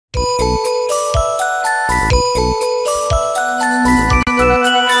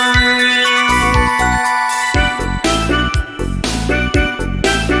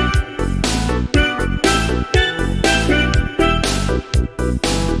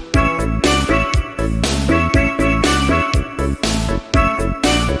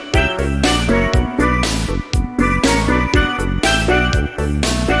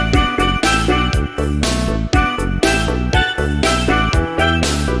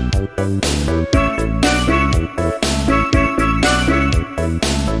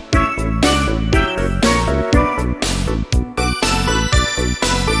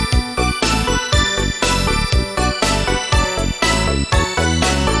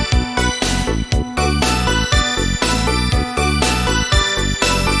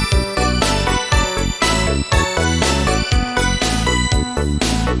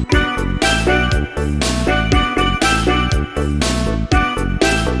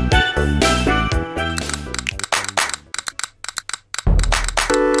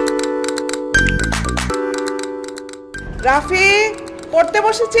রাফি, পড়তে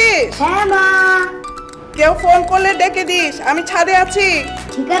বসেছিস? হ্যাঁ মা। কেউ ফোন করলে ডেকে দিস, আমি ছাদে আছি।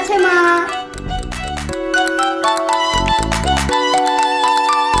 ঠিক আছে মা।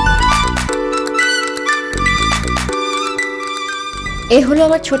 এ হলো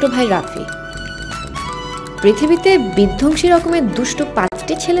আমার ছোট ভাই রাফি। পৃথিবীতে বিধ্বংসী রকমের দুষ্ট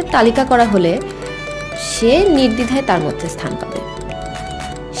 5টি ছেলের তালিকা করা হলে সে নির্দ্বিধায় তার মধ্যে স্থান পাবে।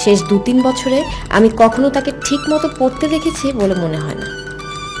 শেষ 2-3 বছরে আমি কখনো তাকে ঠিক মতো পড়তে দেখেছি বলে মনে হয় না,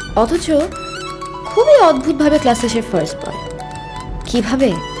 অথচ খুবই অদ্ভুতভাবে ক্লাসে সে ফার্স্ট বয়। কিভাবে?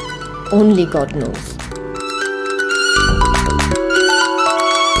 Only god nose.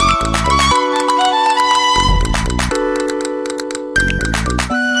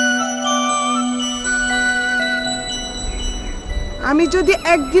 আমি যদি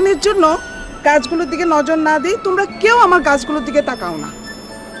একদিনের জন্য গাছগুলোর দিকে নজর না দিই, তোমরা কেউ আমার গাছগুলোর দিকে তাকাও না।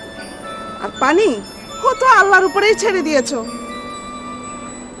 আর পানি তো আল্লাহর উপরেই ছেড়ে দিয়েছো।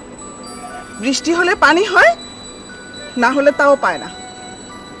 বৃষ্টি হলে পানি হয়, না হলে তাও পায় না।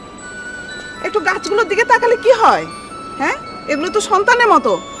 একটু গাছগুলোর দিকে তাকালে কি হয়? হ্যাঁ, এগুলো তো সন্তানের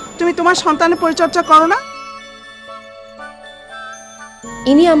মতো। তুমি তোমার সন্তানের পরিচর্যা করো না?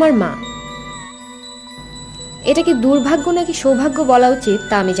 ইনি আমার মা। এটা কি দুর্ভাগ্য নাকি সৌভাগ্য বলা উচিত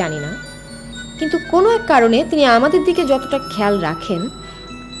তা আমি জানি না, কিন্তু কোনো এক কারণে তিনি আমাদের দিকে যতটা খেয়াল রাখেন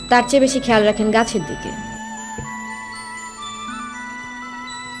তার চেয়ে বেশি খেয়াল রাখেন গাছের দিকে।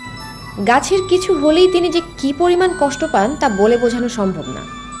 গাছের কিছু হলেই তিনি যে কি পরিমাণ কষ্ট পান তা বলে বোঝানো সম্ভব না।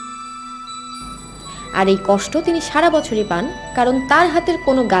 আর এই কষ্ট তিনি সারা বছরই পান, কারণ তার হাতের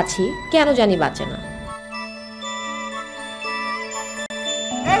কোনো গাছই কেন জানি বাঁচে না।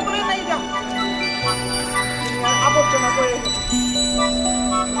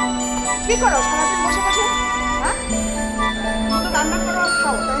 কি করো সারাদিন বসে বসে? রান্না করো,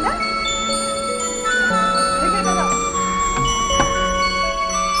 খাও, তাই না?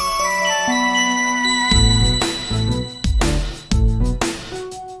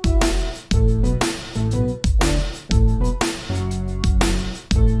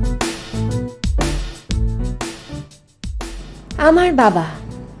 আমার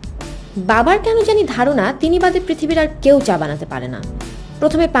বাবার কেন জানি ধারণা তিনি বাদে পৃথিবীর আর কেউ চা বানাতে পারে না।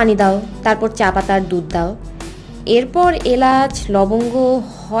 প্রথমে পানি দাও, তারপর চা পাতার দুধ দাও, এরপর এলাচ, লবঙ্গ,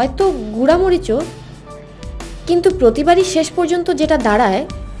 হয়তো গুঁড়ামরিচও। কিন্তু প্রতিবারই শেষ পর্যন্ত যেটা দাঁড়ায়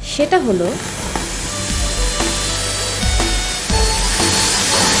সেটা হলো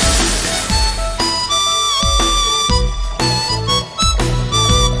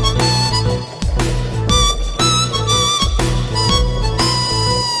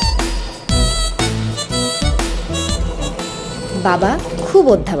বাবা খুব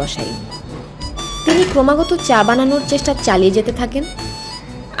অধ্যাবসায়ী। তিনি ক্রমাগত চা বানানোর চেষ্টা চালিয়ে যেতে থাকেন।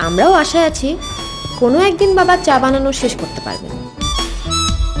 আমরাও আশায় আছি কোনো একদিন বাবা চা বানানো শেষ করতে পারবেন।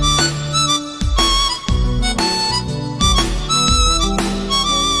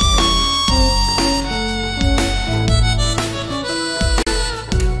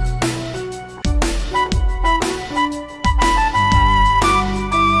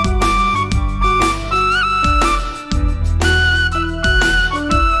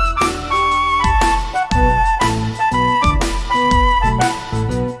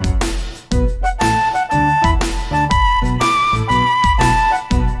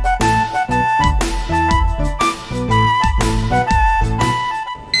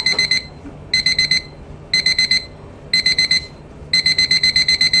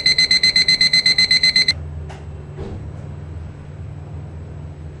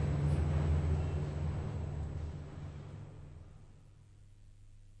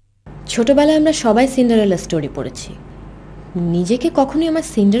 ছোটবেলায় আমরা সবাই সিন্ডারেলা স্টোরি পড়েছি। নিজেকে কখনোই আমার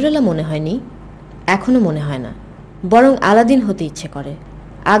সিন্ডারেলা মনে হয়নি, এখনো মনে হয় না, বরং আলাদিন হতে ইচ্ছে করে।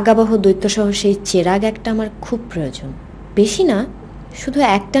 আজ্ঞাবহ দৈত্যসহ সেই চেরাগ একটা আমার খুব প্রয়োজন। বেশি না, শুধু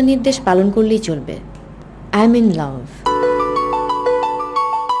একটা নির্দেশ পালন করলেই চলবে, I am in love.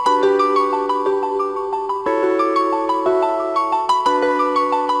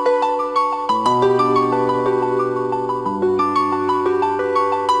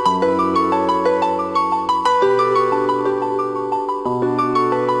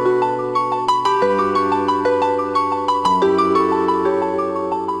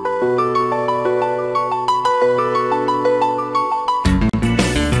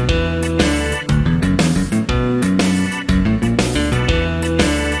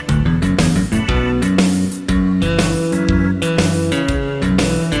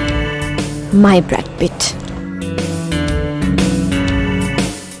 My Brad Pitt.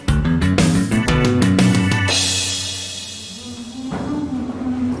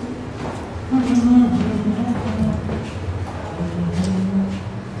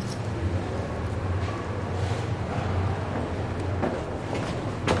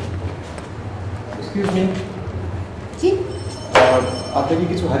 আপনি কি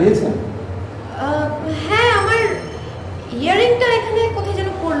কিছু হারিয়েছেন? হ্যাঁ, আমার ইয়ারিংটা এখানে কোথায় যেন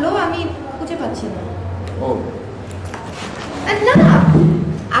পড়লো, আমি খুঁজে পাচ্ছি না। ও না না,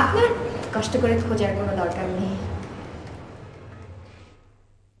 আপনার কষ্ট করে খোঁজার কোনো দরকার নেই।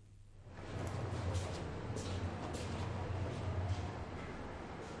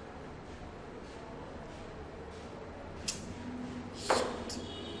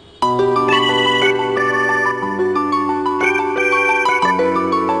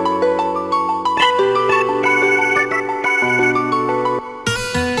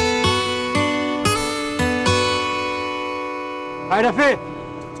 হাই রাফে,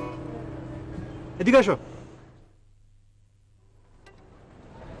 এদিকে আসো।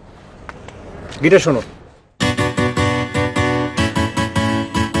 গিটার শোনো।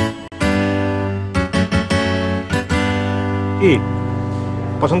 কি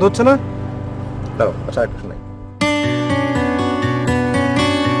পছন্দ হচ্ছে না? দাও, আচ্ছা একটু শোনাই।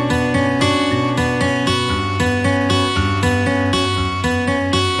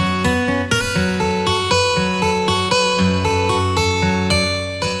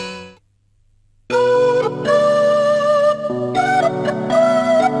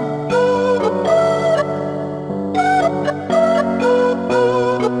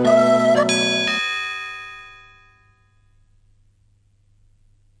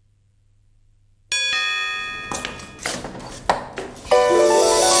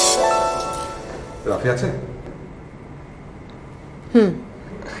 রাফি আছে?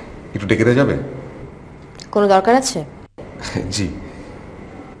 একটু ডেকে দিয়ে যাবে? কোনো দরকার আছে? জি।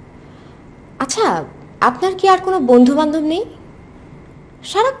 আচ্ছা, আপনার কি আর কোনো বন্ধু বান্ধব নেই?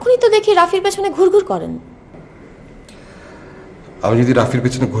 সারাক্ষণই তো দেখি রাফির পেছনে ঘুরঘুর করেন। আমি যদি রাফির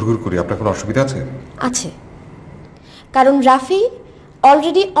পেছনে ঘুরঘুর করি, আপনার কোনো অসুবিধা আছে? আছে, কারণ রাফি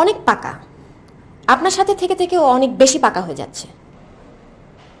অলরেডি অনেক পাকা। আপনার সাথে থেকে থেকে ও অনেক বেশি পাকা হয়ে যাচ্ছে।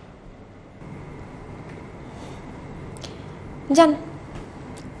 যান,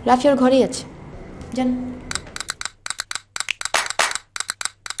 রাফি ওর ঘরেই আছে, যান।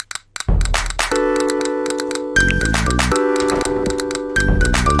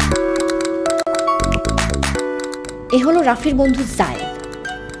 এ হলো রাফির বন্ধু জায়েদ।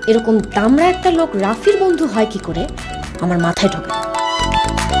 এরকম দামড়া একটা লোক রাফির বন্ধু হয় কি করে আমার মাথায় ঢোকে না।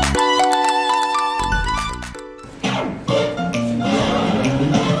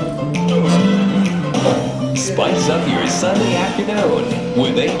 Spice up your Sunday afternoon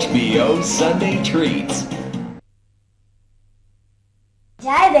with HBO Sunday Treats.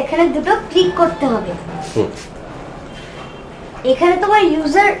 জায়েদ, এখানে দুটো ক্লিক করতে হবে। এখানে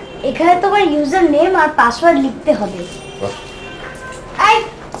তোমার ইউজার নেম আর পাসওয়ার্ড লিখতে হবে। এই,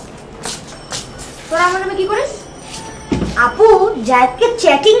 তোরা আমার নামে কি করিস? আপু জায়েদকে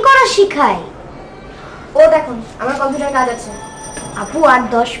চ্যাটিং করা শেখায়। ও দেখুন, আমার কম্পিউটার কাজ আছে। আপু আর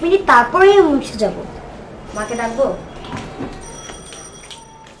 10 মিনিট তারপরেই মুছে যাব। মাকে ডাকবো?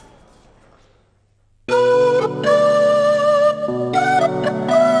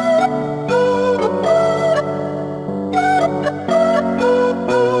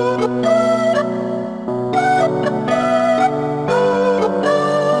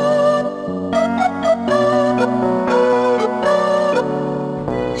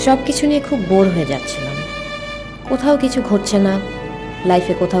 সবকিছু নিয়ে খুব বোর হয়ে যাচ্ছিলাম। কোথাও কিছু ঘটছে না,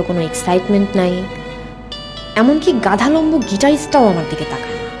 লাইফে কোথাও কোনো এক্সাইটমেন্ট নাই। এমনকি গাধালম্ব গিটারিস্টটাও আমার দিকে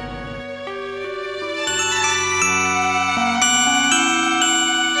তাকায় না।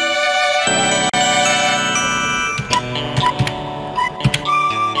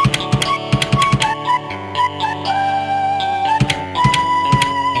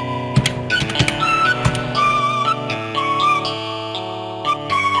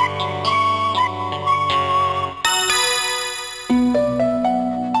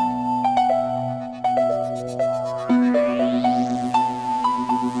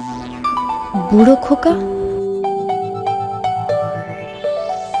 বুড়ো খোকা,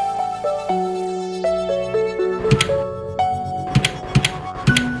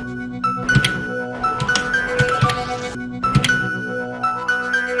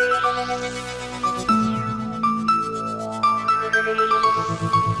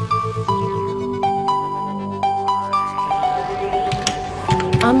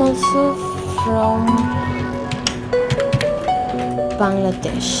 I'm also from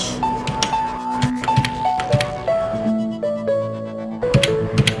Bangladesh.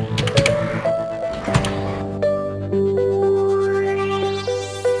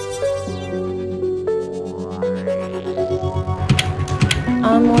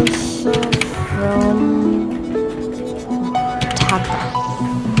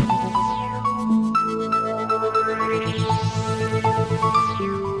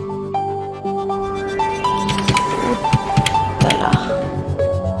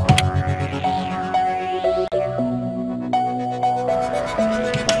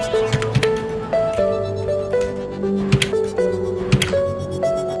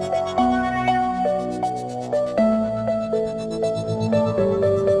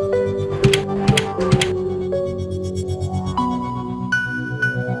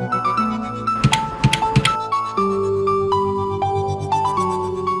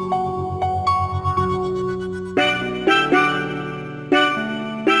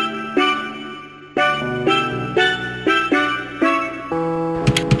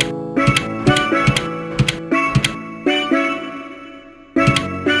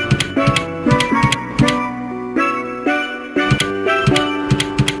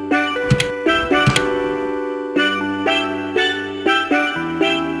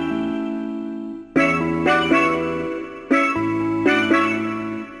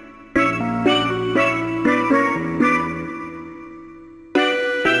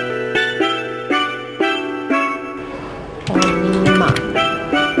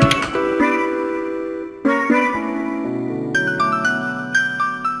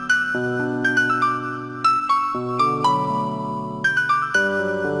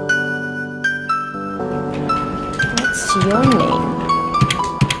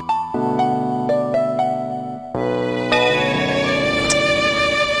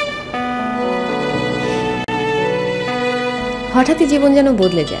 হঠাৎই জীবন যেন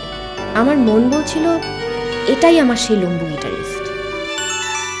বদলে যায়। আমার মন বলছিল এটাই আমার সেই লম্বু গিটারিস্ট।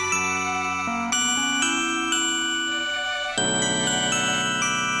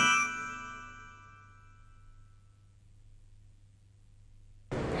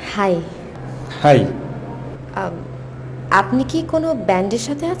 হাই। হাই। আপনি কি কোনো ব্যান্ডের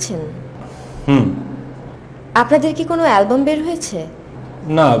সাথে আছেন? হুম। আপনাদের কি কোনো অ্যালবাম বের হয়েছে?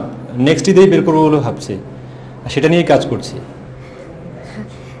 না, নেক্সট ঈদেই বের করবো বলে ভাবছি, সেটা নিয়েই কাজ করছি।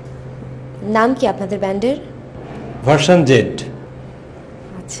 নাম কি আপনাদের ব্যান্ডের? Version Z.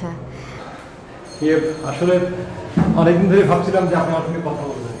 আচ্ছা। আসলে অনেকদিন ধরে ভাবছিলাম যে আপনি আমার সঙ্গে কথা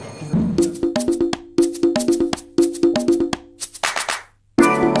বলবেন।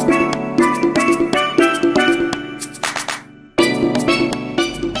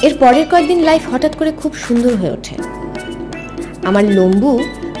 এর পরের কয়েকদিন লাইফ হঠাৎ করে খুব সুন্দর হয়ে ওঠে। আমার লম্বু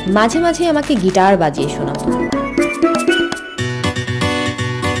মাঝে মাঝে আমাকে গিটার বাজিয়ে শোনাতো।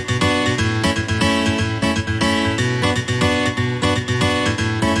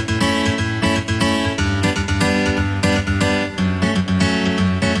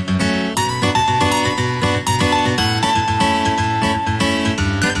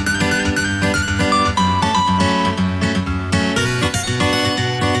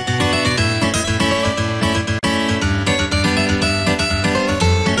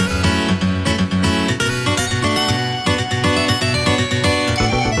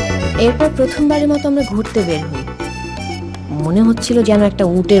 এরপর প্রথমবারের মতো আমরা ঘুরতে বের হই। মনে হচ্ছিল যেন একটা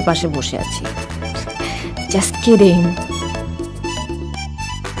উটের পাশে বসে আছি। Just kidding.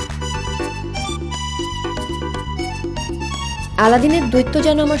 আলাদিনের দৈত্য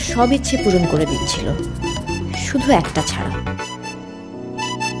যেন আমার সব ইচ্ছে পূরণ করে দিচ্ছিল, শুধু একটা ছাড়া।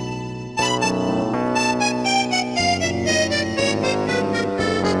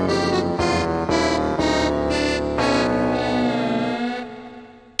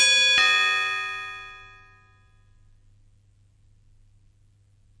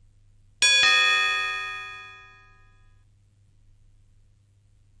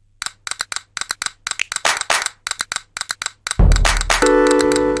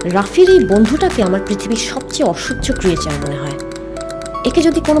 রাফির এই বন্ধুটাকে আমার পৃথিবীর সবচেয়ে অসহ্য ক্রিয়েচার মনে হয়। একে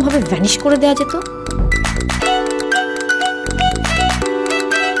যদি কোনোভাবে ভ্যানিশ করে দেওয়া যেত।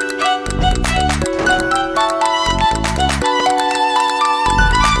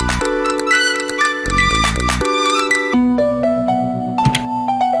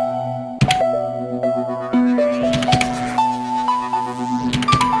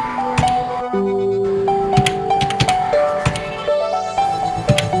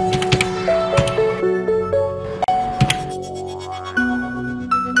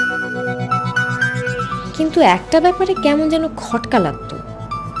 কিন্তু একটা ব্যাপারে কেমন যেন খটকা লাগতো।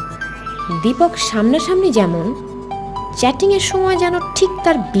 দীপক সামনাসামনি যেমন, চ্যাটিং এর সময় যেন ঠিক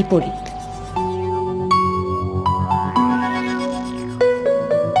তার বিপরীত।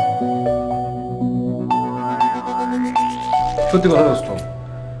 সত্যি কথা দোস্ত,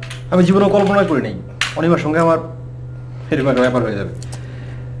 আমি জীবনে কল্পনা করি নাই অনিমার সঙ্গে আমার এরকম একটা ব্যাপার হয়ে যাবে।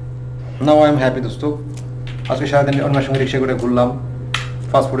 নাও আই এম হ্যাপি দোস্ত। আজকে সারাদিন অনিমার সঙ্গে রিক্সা করে ঘুরলাম,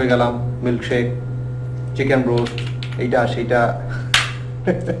 ফাস্টফুডে গেলাম, মিল্কশেক, চিকেন রোস্ট, এইটা সেইটা।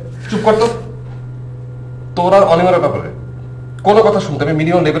 চুপ কর তো। তোর আর অনিমার ব্যাপারে কোনো কথা শুনতে আমি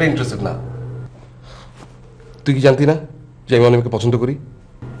মিনিমাম লেভেলে ইন্টারেস্টেড না। তুই কি জানতি না যে আমি অনিমাকে পছন্দ করি?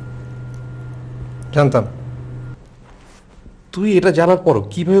 জানতাম। তুই এটা জানার পরও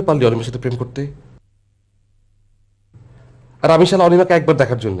কিভাবে পারলি অনিমার সাথে প্রেম করতে? আর আমি শালা অনিমাকে একবার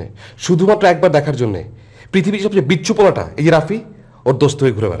দেখার জন্যে, শুধুমাত্র একবার দেখার জন্যে পৃথিবীর সবচেয়ে বিচ্ছুপনাটা এই যে রাফি, ওর দোস্ত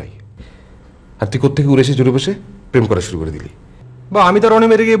হয়ে ঘুরে বেড়াই। আর তুই কোত্থেকে উড়ে এসে জুড়ে বসে প্রেম করা শুরু করে দিলি। বা আমি তো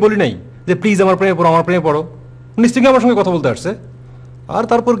অনিমের গিয়ে বলি নাই যে প্লিজ আমার প্রেমে পড়ো, আমার প্রেমে পড়ো। নিশ্চয়ই আমার সঙ্গে কথা বলতে আসছে, আর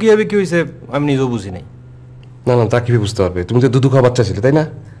তারপর কি হবে কি হয়েছে আমি নিজেও বুঝি নাই। না না, তা কিভাবে বুঝতে পারবে? তুমি তো দুধু খাওয়া বাচ্চা ছিলে, তাই না?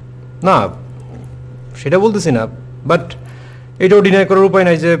 না, সেটা বলতেছি না, বাট এটাও ডিনাই করার উপায়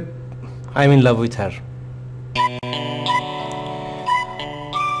নাই যে I am in love with her.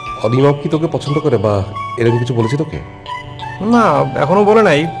 Anima কি তোকে পছন্দ করে বা এরকম কিছু বলেছে তোকে? না, এখনো বলে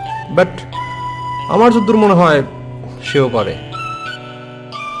নাই, বাট আমার যদ্দূর মনে হয় সেও করে।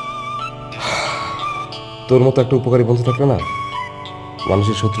 তোর মতো একটা উপকারী বন্ধু থাকলে না,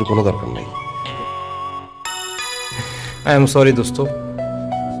 মানুষের শত্রু কোনো দরকার নেই। আই এম সরি দোস্ত।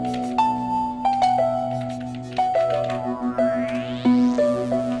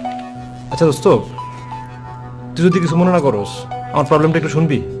 আচ্ছা দোস্ত, তুই যদি কিছু মনে না করস, আমার প্রবলেমটা একটু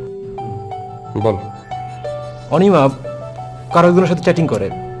শুনবি? বল। অনিমা কারো একজনের সাথে চ্যাটিং করে,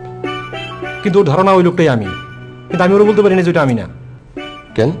 কিন্তু ওর ধারণা ওই লোকটাই আমি, কিন্তু আমি ওরা বলতে পারি না যে ওটা আমি না।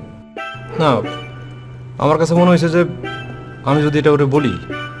 কেন? না, আমার কাছে মনে হয়েছে যে আমি যদি এটা ওরে বলি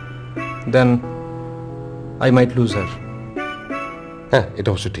দেন আই মাইট লুজ হার। হ্যাঁ, এটা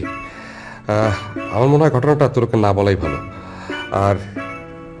অবশ্য ঠিক। আমার মনে হয় ঘটনাটা তোরকে না বলাই ভালো। আর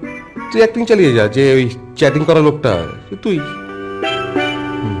তুই অ্যাক্টিং চালিয়ে যা যে ওই চ্যাটিং করা লোকটা তুই।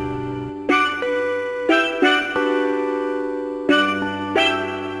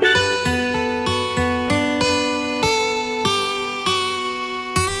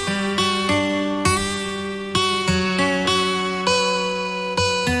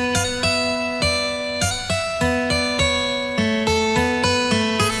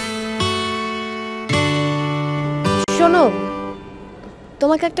 শোনো,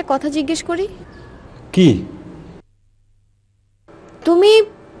 তোমাকে একটা কথা জিজ্ঞেস করি। কি? তুমি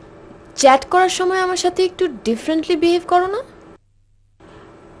চ্যাট করার সময় আমার সাথে একটু ডিফারেন্টলি বিহেভ করো না?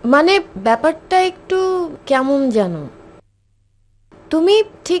 মানে ব্যাপারটা একটু কেমন জানো, তুমি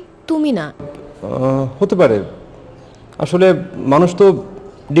ঠিক তুমি না। হতে পারে। আসলে মানুষ তো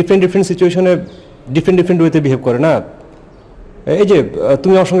ডিফারেন্ট ডিফারেন্ট সিচুয়েশনে ডিফারেন্ট ডিফারেন্ট ওয়েতে বিহেভ করে না। এই যে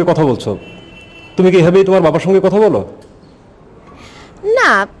তুমি আমার সঙ্গে কথা বলছো, তুমি কি এভাবেই তোমার বাবার সঙ্গে কথা বলো?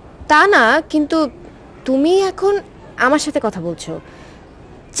 না তা না, কিন্তু তুমি এখন আমার সাথে কথা বলছো,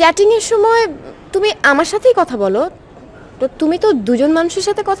 চ্যাটিং এর সময় তুমি আমার সাথেই কথা বলো, তো তুমি তো দুজন মানুষের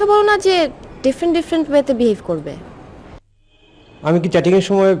সাথে কথা বলো না যে ডিফারেন্ট ডিফারেন্ট ওয়েতে বিহেভ করবে। আমি কি চ্যাটিং এর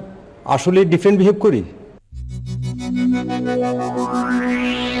সময় আসলে ডিফারেন্ট বিহেভ করি?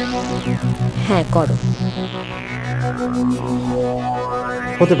 হ্যাঁ করো।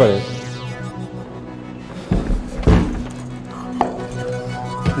 হতে পারে।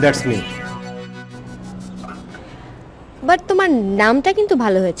 That's me. বাট তোমার নামটা কিন্তু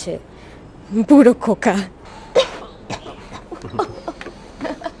ভালো হয়েছে, বুড়ো খোকা।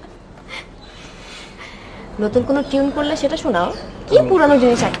 নতুন কোনো টিউন করলে সেটা শোনাও, কি পুরানো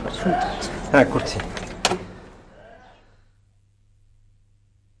জিনিস একবার শুনতে হচ্ছে। হ্যাঁ করছি।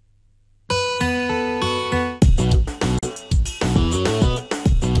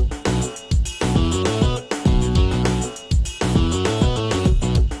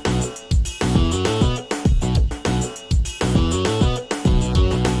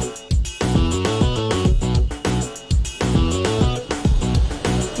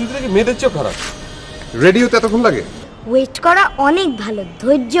 মেয়েদের চেয়েও খারাপ। রেডিওতে এতক্ষণ লাগে? ওয়েট করা অনেক ভালো,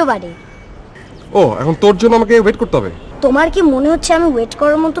 ধৈর্য বাড়ে। ও, এখন তোর জন্য আমাকে ওয়েট করতে হবে? তোমার কি মনে হচ্ছে আমি ওয়েট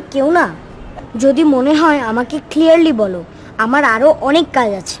করার মতো কেউ না? যদি মনে হয় আমাকে ক্লিয়ারলি বলো, আমার আরো অনেক কাজ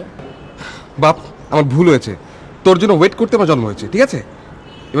আছে। বাপ, আমার ভুল হয়েছে। তোর জন্য ওয়েট করতে আমার জন্ম হয়েছে, ঠিক আছে?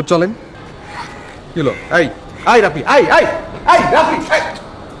 এবার চলেন। কি হলো? এই I Rafi, I I I Rafi, I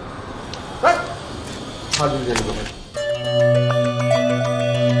হাজির জানি কোথায়।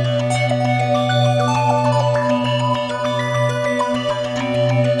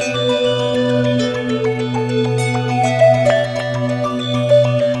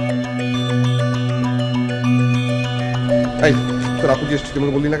 এই তোর আপু কি এসেছে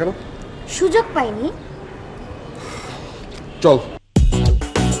বললি না কেন? সুযোগ পাইনি। চল।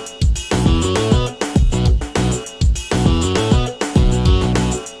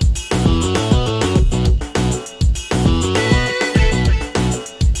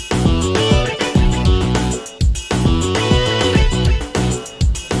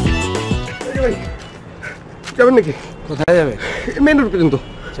 যাবেন নাকি? কোথায় যাবে? মেন রোড পর্যন্ত।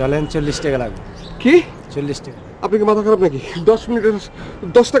 চলেন, 40 টাকা লাগবে। কি? 40 টাকা। আপনি কি মাথা খারাপ নাকি? 10 মিনিটের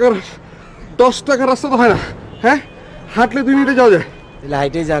 10 টাকার রাস্তা তো হয় না। হ্যাঁ, হাঁটলে 2 মিনিটে যাওয়া যায়। তাহলে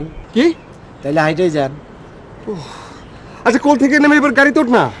হাইটেই যান। কি? তাহলে হাইটেই যান। আচ্ছা, কোল থেকে নেমে এবার গাড়ি তোর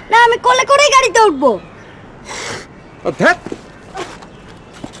না। না, আমি কোলে করেই গাড়িতে উঠবো। ধ্যাৎ।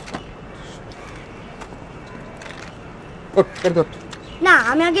 ওঠ, গাড়ি তোর। না,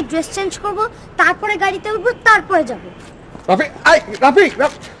 আমি আগে ড্রেস চেঞ্জ করব, তারপরে গাড়িতে উঠবো, তারপরে যাব। রাফি, আই রাফি,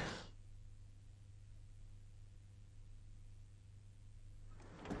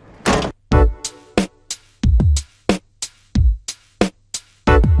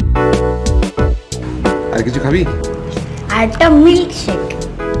 আর কিছু খাবি? আর একটা মিল্ক শেক।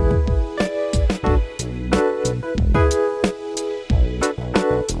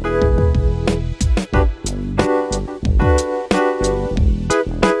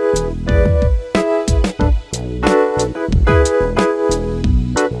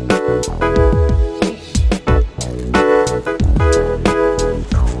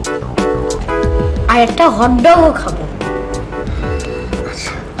 আর একটা হটডগও খাবো।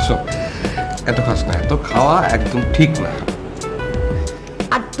 এত খাস না, এত খাওয়া একদম ঠিক না।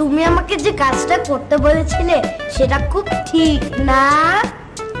 আর তুমি আমাকে যে কাজটা করতে বলেছিলে সেটা খুব ঠিক না।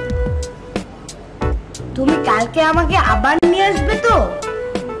 তুমি কালকে আমাকে আবার নিয়ে আসবে তো?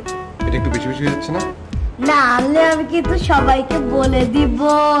 এটা একটু বেশি বেশি হয়ে যাচ্ছে না? না আনলে আমি কিন্তু সবাইকে বলে দিব।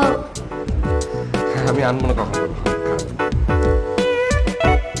 আমি আনবো না কখনো।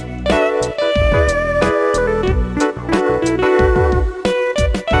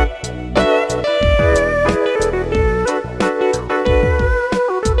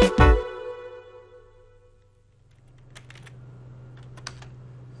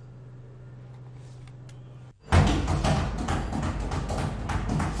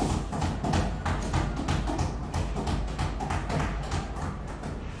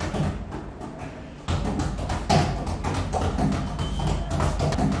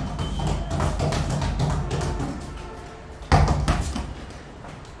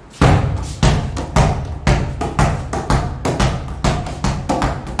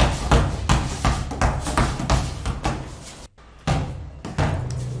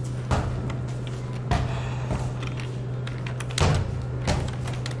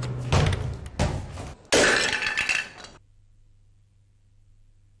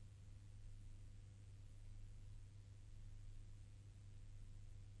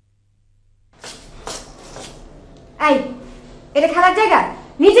 এই এটা খেলার জায়গা,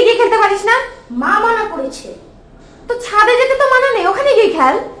 নিচে গিয়ে খেলতে পারিস না? মা মানা করেছে। তো ছাদে যেতে তো মানা নেই, ওখানে গিয়ে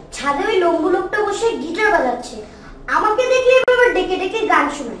খেল। ছাদে ওই লম্বু লোকটা বসে গিটার বাজাচ্ছে, আমাকে দেখলে এবার ডেকে ডেকে গান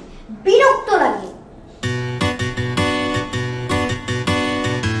শোনায়, বিরক্ত লাগে।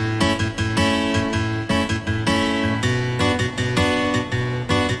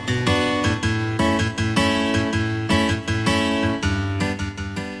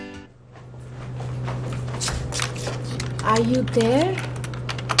 Are you there?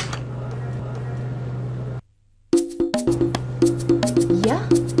 Yeah.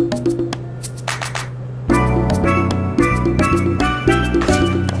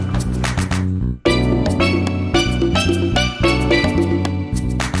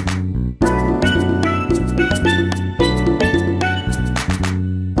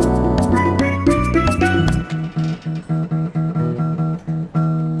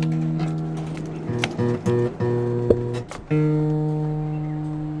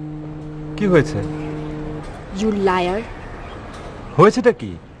 কি হয়েছে? You liar. হয়েছেটা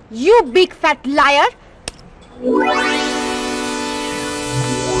কি? You big fat liar.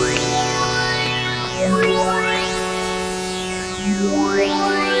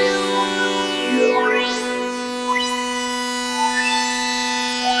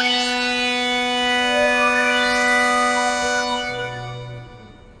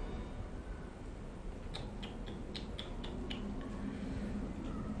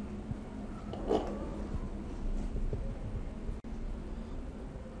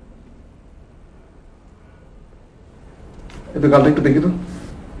 এই তো গানটা একটু দেখি তো।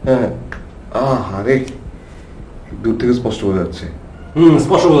 হ্যাঁ, আরে দূর থেকে স্পষ্ট বোঝা যাচ্ছে।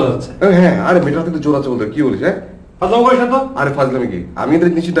 স্পষ্ট বোঝা যাচ্ছে। হ্যাঁ, আরে মেয়েটার কিন্তু জোর আছে বলতে, কি বলিস? হ্যাঁ, ফাজলামো করিস না তো। আরে ফাজলামি কি, আমি এদের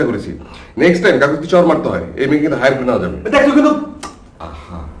নিয়ে চিন্তা করেছি। নেক্সট টাইম কাউকে কিছু আর মারতে হয়, এই মেয়ে কিন্তু হায়ার করে নেওয়া যাবে। দেখ তুই কিন্তু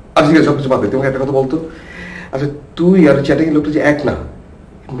আচ্ছা ঠিক আছে, সবকিছু বাদ দে, তোমাকে একটা কথা বলতো। আচ্ছা তুই আর চ্যাটিং লোকটা যে এক না,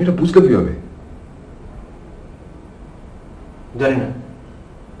 মেয়েটা বুঝলো কিভাবে? জানি না।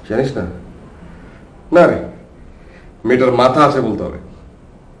 জানিস না? না রে, মেয়েটার মাথা আছে বলতে হবে।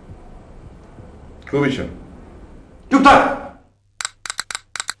 খুবই সব। চুপ থাক।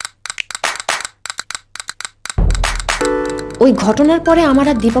 ওই ঘটনার পরে আমার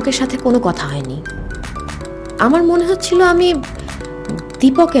আর দীপকের সাথে কোনো কথা হয়নি। আমার মনে হচ্ছিল আমি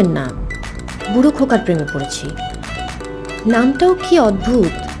দীপকের না, বুড়ো খোকার প্রেমে পড়েছি। নামটাও কি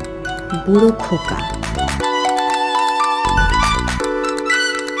অদ্ভুত, বুড়ো খোকা।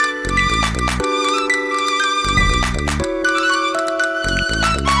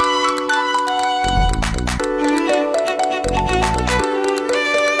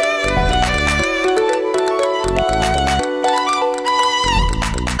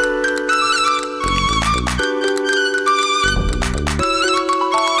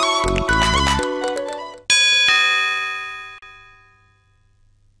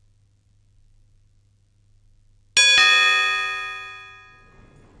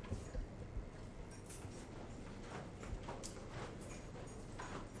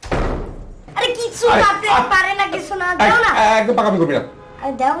 কিছু পারে না, কিছু না, দাও না। একদম পাকামি করবি না।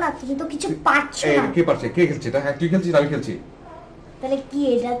 আরে দাও না, তুমি তো কিছু পারছো না। কে পারছে? কে খেলছে এটা? হ্যাঁ তুই খেলছিস, আমি খেলছি। তাহলে কি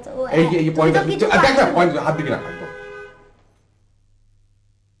এটা? তো এই পয়েন্ট, দেখ না পয়েন্ট, হাত দিবি না।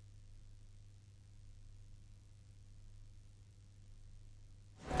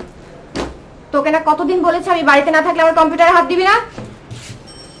 তোকে না কতদিন বলেছে আমি বাড়িতে না থাকলে আমার কম্পিউটারে হাত দিবি না?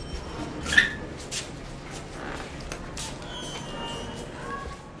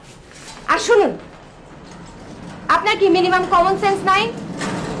 আর শুনুন, আপনার কি মিনিমাম কমন সেন্স নাই?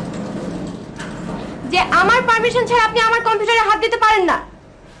 যে আমার পারমিশন ছাড়া আপনি আমার কম্পিউটারে হাত দিতে পারেন না?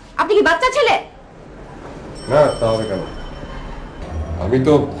 আপনি কি বাচ্চা ছেলে? না তাহলে কেন, আমি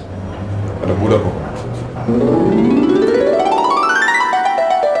তো একটা বুড়া খোকা।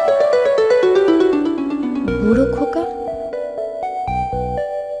 বুড়ো খোকা?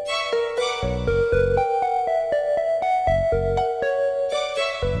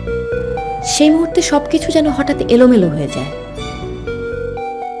 সেই মুহূর্তে সবকিছু যেন হঠাৎ এলোমেলো হয়ে যায়।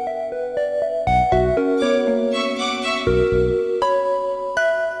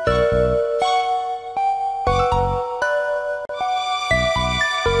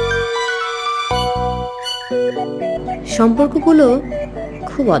 সম্পর্কগুলো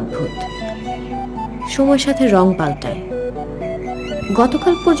খুব অদ্ভুত, সময়ের সাথে রং পাল্টায়।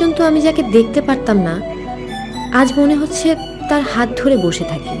 গতকাল পর্যন্ত আমি যাকে দেখতে পারতাম না, আজ মনে হচ্ছে তার হাত ধরে বসে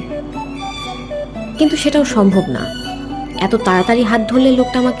থাকি। কিন্তু সেটাও সম্ভব না, এত তাড়াতাড়ি হাত ধরলে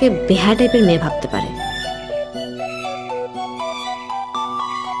লোকটা আমাকে বেহায়া টাইপের মেয়ে ভাবতে পারে।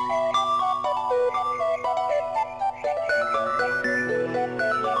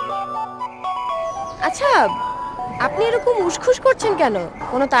 আচ্ছা, আপনি এরকম উসখুস করছেন কেন?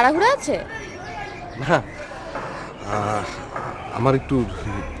 কোনো তাড়াহুড়া আছে? না, আমার একটু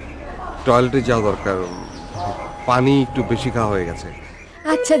টয়লেটে যাওয়া দরকার, পানি একটু বেশি খাওয়া হয়ে গেছে।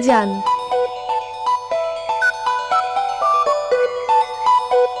 আচ্ছা যান।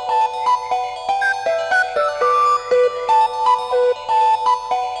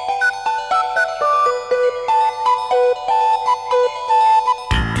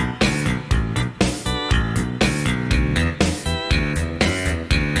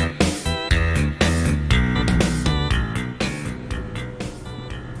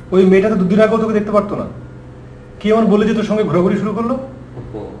 ওই মেয়েটা তো দুদিন আগেও তোকে দেখতে পারতো না, কি এমন বলে যে তোর সঙ্গে ঘোরাঘুরি শুরু করলো?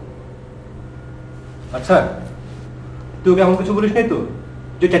 আচ্ছা, তুই ওকে এমন কিছু বলিস নাই তো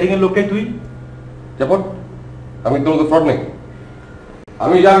যে চ্যাটিং এর লোকটাই তুই? যেমন আমি তোর মতো ফ্রড নাকি?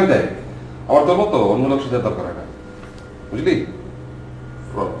 আমি জানি তাই, আমার তোর মতো অন্য লোক সাথে দরকার হয় না, বুঝলি?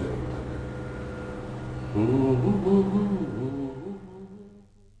 ফ্রড।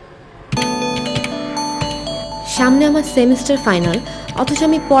 সামনে আমার সেমিস্টার ফাইনাল, অথচ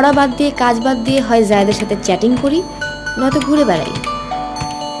আমি পড়া বাদ দিয়ে কাজ বাদ দিয়ে হয় জায়দের সাথে চ্যাটিং করি, নয়তো ঘুরে বেড়াই।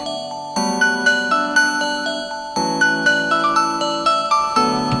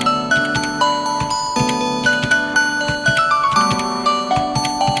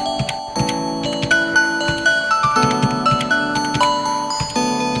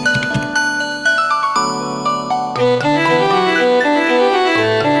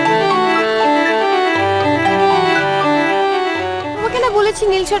 বলেছি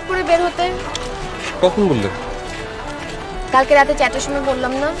নীল শার্ট পরে বের হতে। কখন বললে? কালকে রাতে 4টার সময়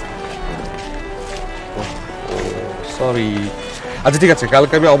বললাম না? সরি। আচ্ছা ঠিক আছে,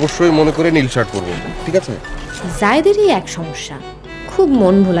 কালকে আমি অবশ্যই মনে করে নীল শার্ট পরবো, ঠিক আছে? জায়দেরই এক সমস্যা, খুব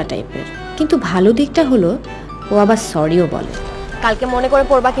মন ভোলা টাইপের, কিন্তু ভালো দিকটা হলো ও আবার সরিও বলে। কালকে মনে করে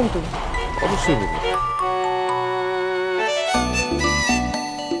পড়বা কিন্তু। অবশ্যই বলবো।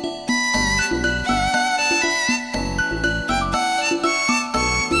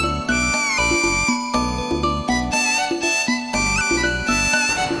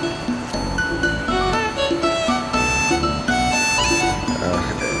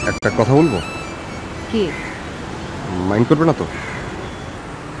 একটা কথা বলবো? কি? মাইন্ড করবে না তো?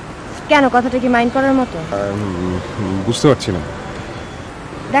 কেন, কথাটা কি মাইন্ড করার মতো? বুঝতে পারছি না।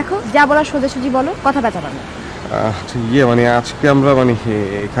 দেখো, যা বলার সোজাসুজি বলো, কথা পেঁচাবা না। মানে আজকে আমরা মানে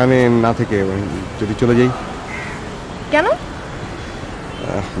এখানে না থেকে যদি চলে যাই। কেন?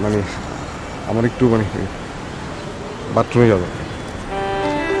 মানে আমার একটু মানে বাথরুমে যাবো।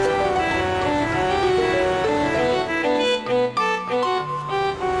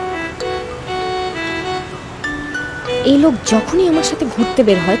 এই লোক যখনই আমার সাথে ঘুরতে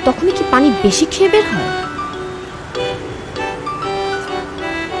বের হয় তখনই কি পানি বেশি খেয়ে বের হয়?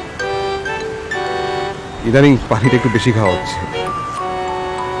 ইদানিং পানিটা একটু বেশি খাওয়া হচ্ছে।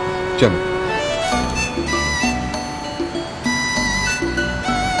 চল।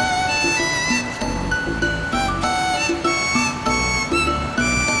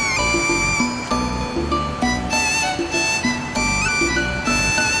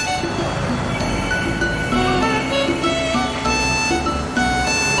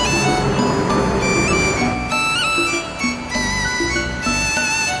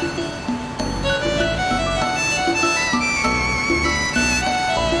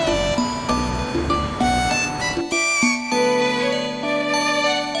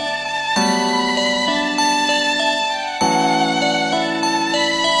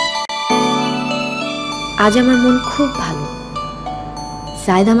 আজ আমার মন খুব ভালো।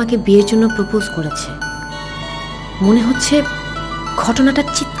 জায়দ আমাকে বিয়ের জন্য প্রপোজ করেছে। মনে হচ্ছে ঘটনাটা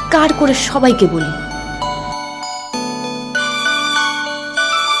চিৎকার করে সবাইকে বলি।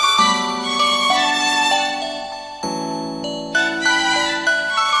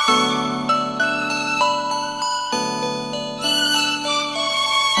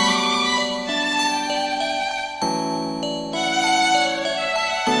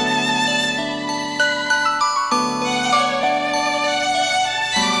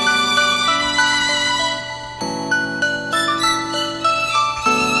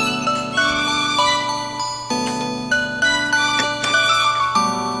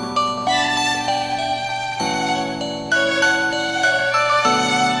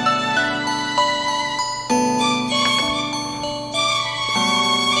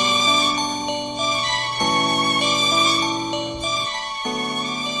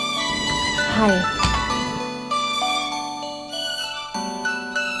 হাই,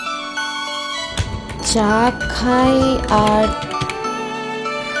 চা খাই আর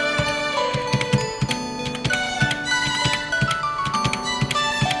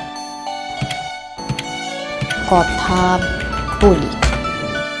কথা বলি।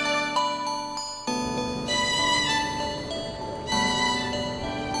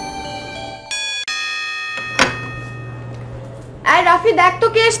 এই রাফি, দেখ তো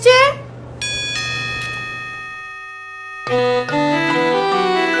কে এসছে।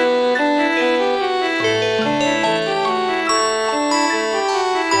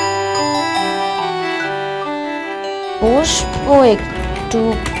 বসবো একটু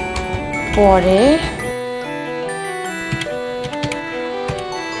পরে।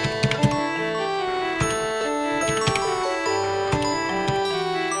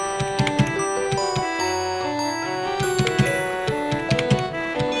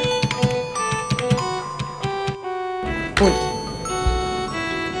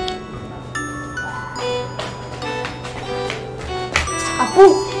 আপু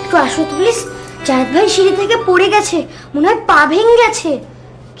একটু আসো তো প্লিজ। জায়েদ ভাই সিঁড়ি থেকে পড়ে গেছে, মনে হয় পা ভেঙে গেছে।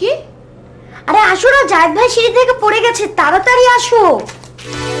 কি? আরে আসো না, জায়েদ ভাই সিঁড়ি থেকে পড়ে গেছে, তাড়াতাড়ি আসো।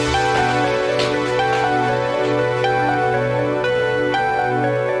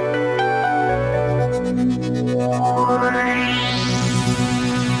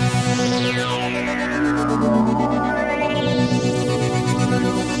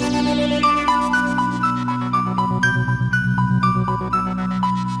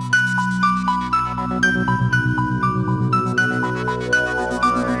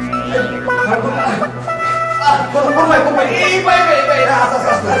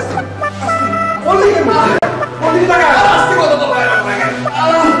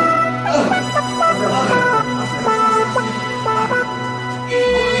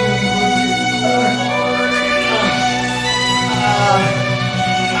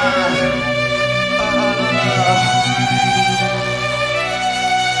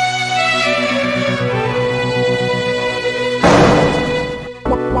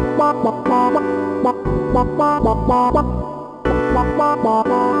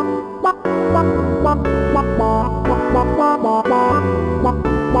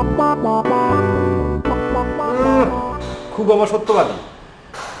 খুব আমার সত্যবাদী,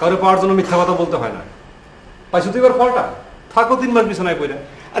 কারো পাওয়ার জন্য মিথ্যা কথা বলতে হয় না। পাইছো তুই এবার ফলটা, থাকো 3 মাস বিছানায় পড়ে।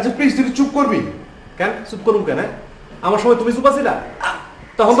 আচ্ছা প্লিজ তুই চুপ করবি। কেন চুপ করুম কেন? আমার সময় তুমি চুপ আছিলা,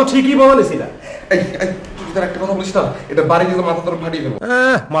 তখন তো ঠিকই বলেছিলা। তুই তার একটা কথা বলিস না, এটা বাড়ি গিয়ে মাথা তোর ফাটিয়ে ফেলবো।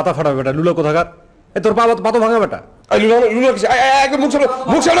 মাথা ফাটাবে বেটা, লুলো কোথাকার। এই তোর পাতো ভাঙা বেটা।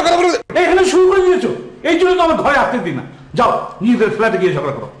 এখানে শুরু করে দিয়েছো, এই জন্য তো আমার ঘরে আসতে দিই না। যাও নিজেদের ফ্ল্যাটে গিয়ে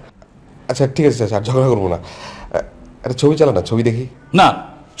ঝগড়া করো। আচ্ছা ঠিক আছে স্যার, ঝগড়া করবো না। একটা ছবি চালা না, ছবি দেখি। না,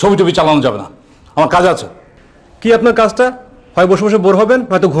 ছবি টবি চালানো যাবে না, আমার কাজ আছে। কি আপনার কাজটা? হয় বসে বসে বোর হবেন,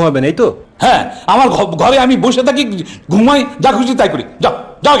 হয়তো ঘুমাবেন, এই তো? হ্যাঁ, আমার ঘরে আমি বসে থাকি, ঘুমাই, যা খুশি তাই করি। যাও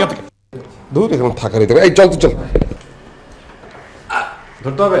যাও এখান থেকে। দূর এখানে থাকা নিতে হবে। এই চল তুই চল,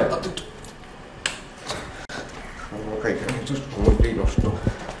 ধরতে হবে।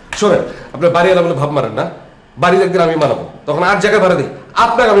 শোনেন, আপনার বাড়ি এলাম বলে ভাব মারেন না। বাড়ি একদিন আমি মানাবো, তখন আর জায়গায় ভাড়া দিই,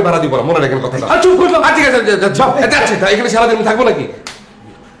 আপনাকে আমি ভাড়া দিব না, মনে রাখেন কথা। চুপ করো। ঠিক আছে, যাচ্ছি। এখানে সারাদিন থাকবো নাকি?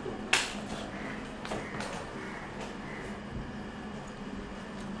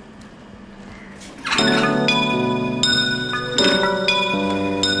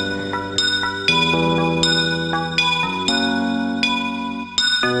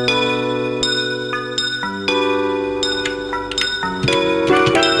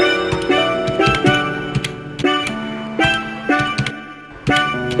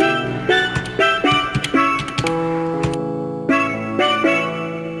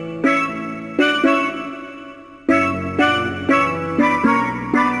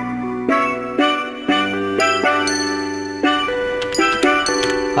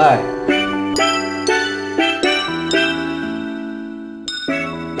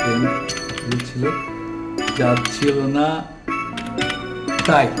 ছিল, যাচ্ছিল না,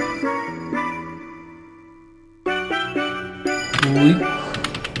 তাই we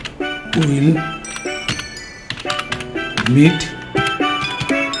will meet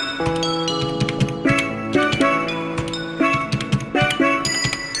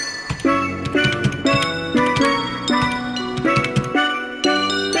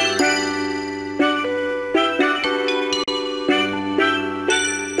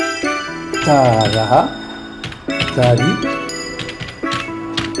তাড়াতাড়ি,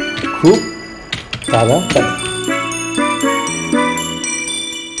 খুব তাড়াতাড়ি।